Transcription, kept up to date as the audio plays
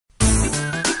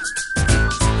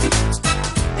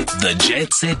The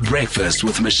Jet Set Breakfast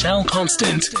with Michelle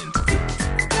Constant.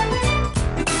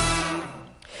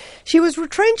 She was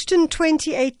retrenched in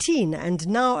 2018 and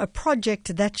now a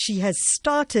project that she has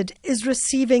started is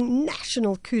receiving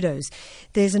national kudos.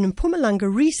 There's an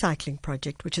Mpumalanga recycling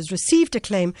project which has received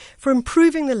acclaim for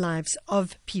improving the lives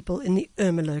of people in the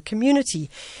Ermelo community.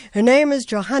 Her name is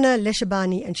JOHANNA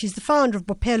LESHABANE and she's the founder of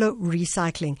Bophelo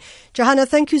Recycling. JOHANNA,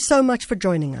 thank you so much for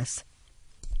joining us.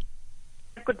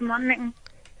 Good morning,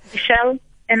 Michelle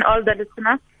and all the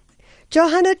listeners.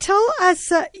 JOHANNA, tell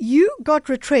us, you got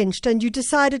retrenched and you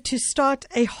decided to start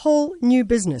a whole new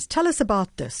business. Tell us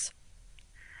about this.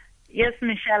 Yes,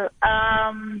 Michelle.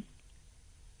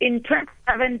 In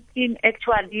 2017,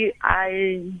 actually,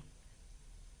 I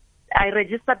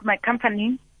registered my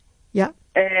company. Yeah.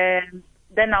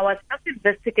 Then I was just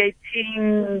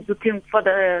investigating, looking for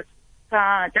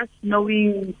just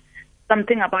knowing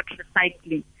something about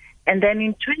recycling. And then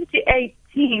in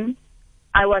 2018,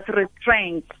 I was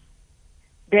retrenched.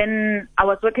 Then I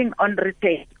was working on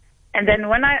retail. And then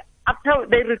after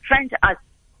they retrenched us,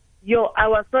 I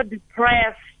was so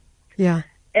depressed. Yeah.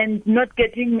 And not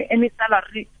getting any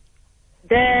salary.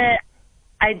 There,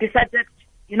 I decided,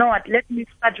 you know what, let me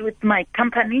start with my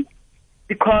company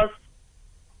because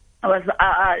I was,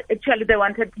 actually they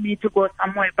wanted me to go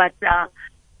somewhere, but,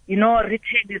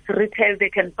 retail is retail. They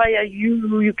can fire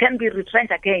you. You can be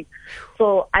retrenched again.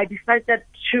 So I decided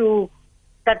to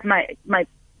start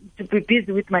to be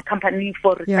busy with my company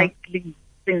for recycling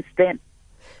since then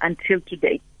until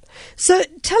today. So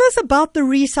tell us about the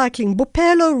recycling,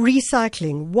 Bophelo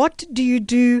Recycling. What do you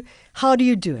do? How do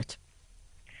you do it?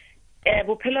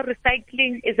 Bophelo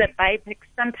Recycling is a buyback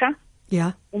center.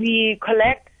 Yeah. We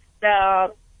collect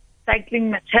the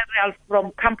cycling materials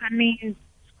from companies,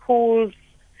 schools,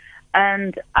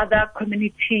 and other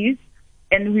communities,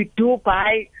 and we do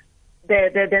buy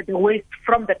the waste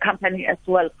from the company as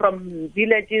well, from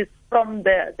villages, from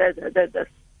the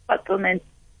settlements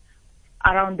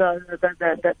around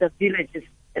the villages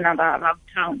and around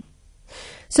town.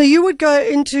 So you would go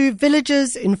into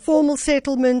villages, informal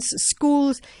settlements,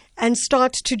 schools, and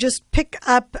start to just pick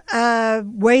up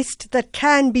waste that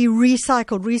can be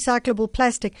recycled, recyclable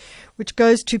plastic, which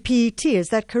goes to PET. Is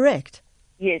that correct?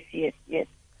 Yes.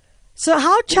 So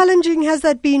how challenging has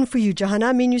that been for you, JOHANNA?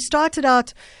 I mean, you started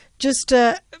out just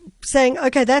saying,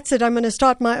 okay, that's it, I'm going to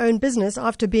start my own business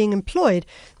after being employed.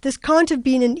 This can't have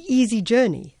been an easy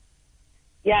journey.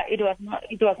 Yeah, it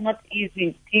was not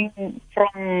easy. Being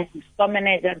from store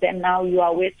manager, then now you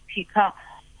are waste picker,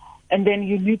 and then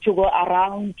you need to go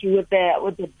around with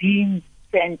the bins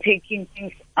and taking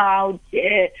things out.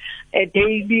 My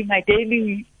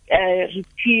daily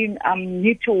routine,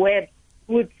 need to wear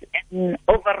boots and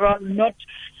overall, not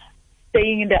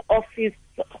staying in the office.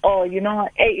 Or,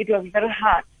 it was very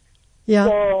hard. Yeah.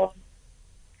 So,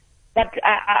 but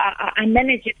I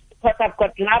manage it because I've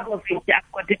got love of it.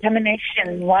 I've got determination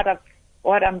in what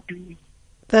I'm doing.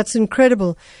 That's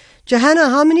incredible. JOHANNA,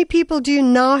 how many people do you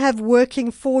now have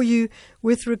working for you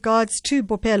with regards to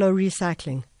Bophelo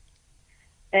Recycling?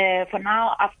 For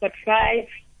now, I've got 6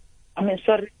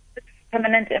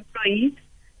 permanent employees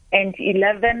and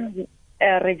 11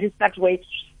 registered waste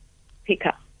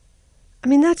picker. I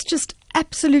mean, that's just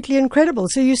absolutely incredible.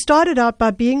 So you started out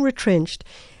by being retrenched,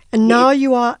 and now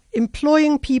you are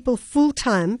employing people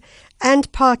full-time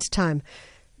and part-time.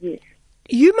 Yes.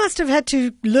 You must have had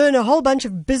to learn a whole bunch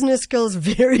of business skills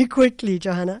very quickly,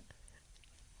 JOHANNA.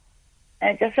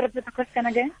 Just repeat the question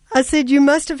again. I said you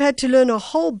must have had to learn a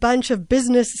whole bunch of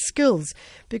business skills,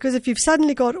 because if you've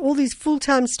suddenly got all these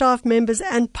full-time staff members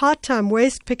and part-time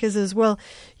waste pickers as well,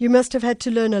 you must have had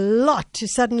to learn a lot to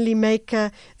suddenly make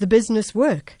the business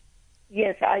work.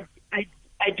 Yes, I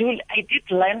did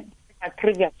learn my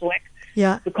previous work.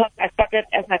 Yeah. Because I started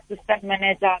as assistant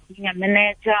manager, being a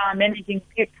manager, managing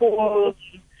people,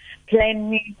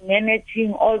 planning,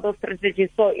 managing all those strategies.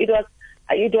 So it was,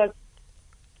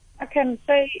 I can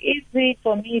say, easy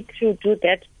for me to do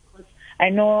that because I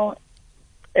know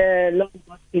a lot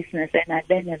about business and I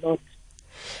learn a lot.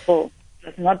 So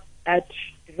it's not that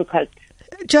difficult.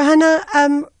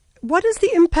 JOHANNA, what has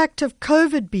the impact of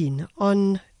COVID been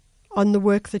on the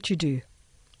work that you do?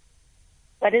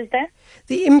 What is that?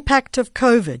 The impact of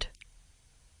COVID.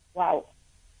 Wow.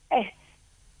 It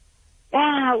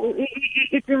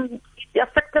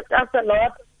affected us a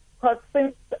lot because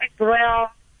since April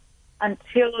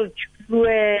until we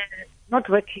were not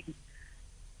working.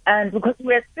 And because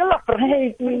we were still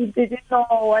afraid, we didn't know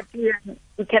what we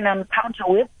can encounter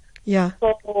with. Yeah.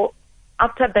 So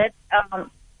after that,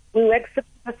 we work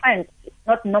 60%,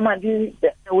 not normally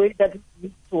the way that we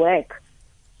used to work.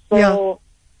 So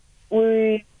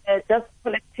we just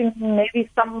collecting maybe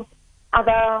some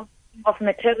other of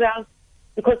materials,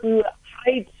 because we were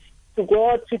afraid to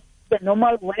go to the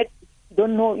normal work. We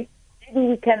don't know if maybe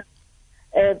we can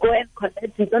go and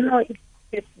collect. We don't know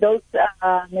if those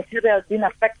materials been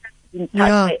affected in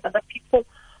by other people.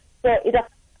 So it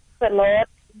affects a lot,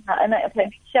 and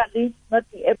financially not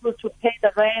be able to pay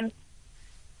the rent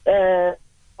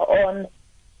on.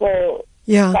 So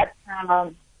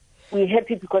but we're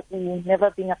happy because we've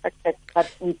never been affected,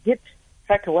 but we did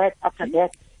try to work after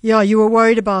that. Yeah, you were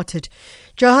worried about it.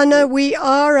 Johanna, we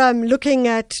are looking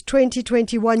at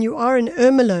 2021. You are in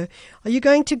Ermelo. Are you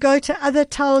going to go to other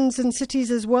towns and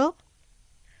cities as well?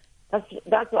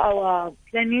 That's our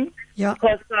planning. Yeah.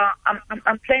 Because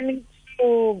I'm planning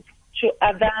to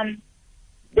other.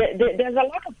 There's a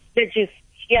lot of villages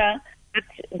here that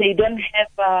they don't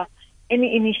have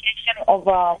any initiation of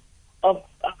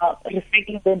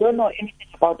recycling. They don't know anything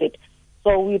about it.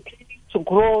 So we're planning to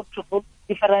grow to go to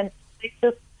different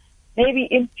places. Maybe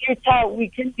in future we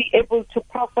can be able to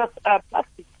process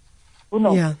plastic. Who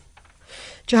knows? Yeah.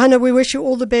 Johanna, we wish you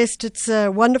all the best. It's a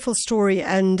wonderful story,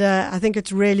 and I think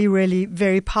it's really, really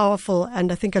very powerful, and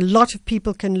I think a lot of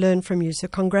people can learn from you. So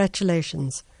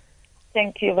congratulations.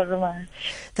 Thank you very much.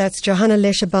 That's JOHANNA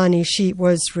LESHABANE. She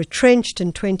was retrenched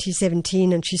in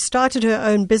 2017 and she started her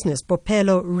own business,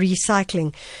 Bophelo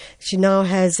Recycling. She now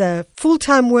has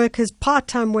full-time workers,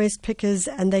 part-time waste pickers,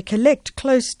 and they collect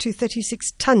close to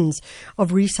 36 tons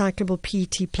of recyclable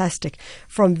PET plastic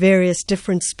from various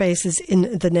different spaces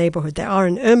in the neighborhood. They are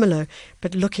in Ermelo,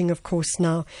 but looking, of course,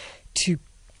 now to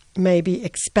maybe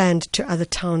expand to other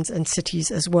towns and cities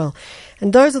as well.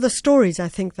 And those are the stories, I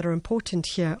think, that are important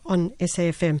here on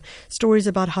SAFM. Stories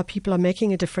about how people are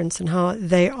making a difference and how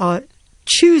they are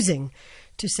choosing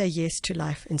to say yes to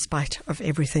life in spite of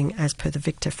everything, as per the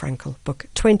Viktor Frankl book.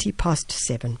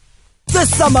 7:20. This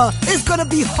summer is going to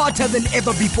be hotter than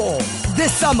ever before.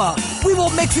 This summer, we will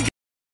Mexican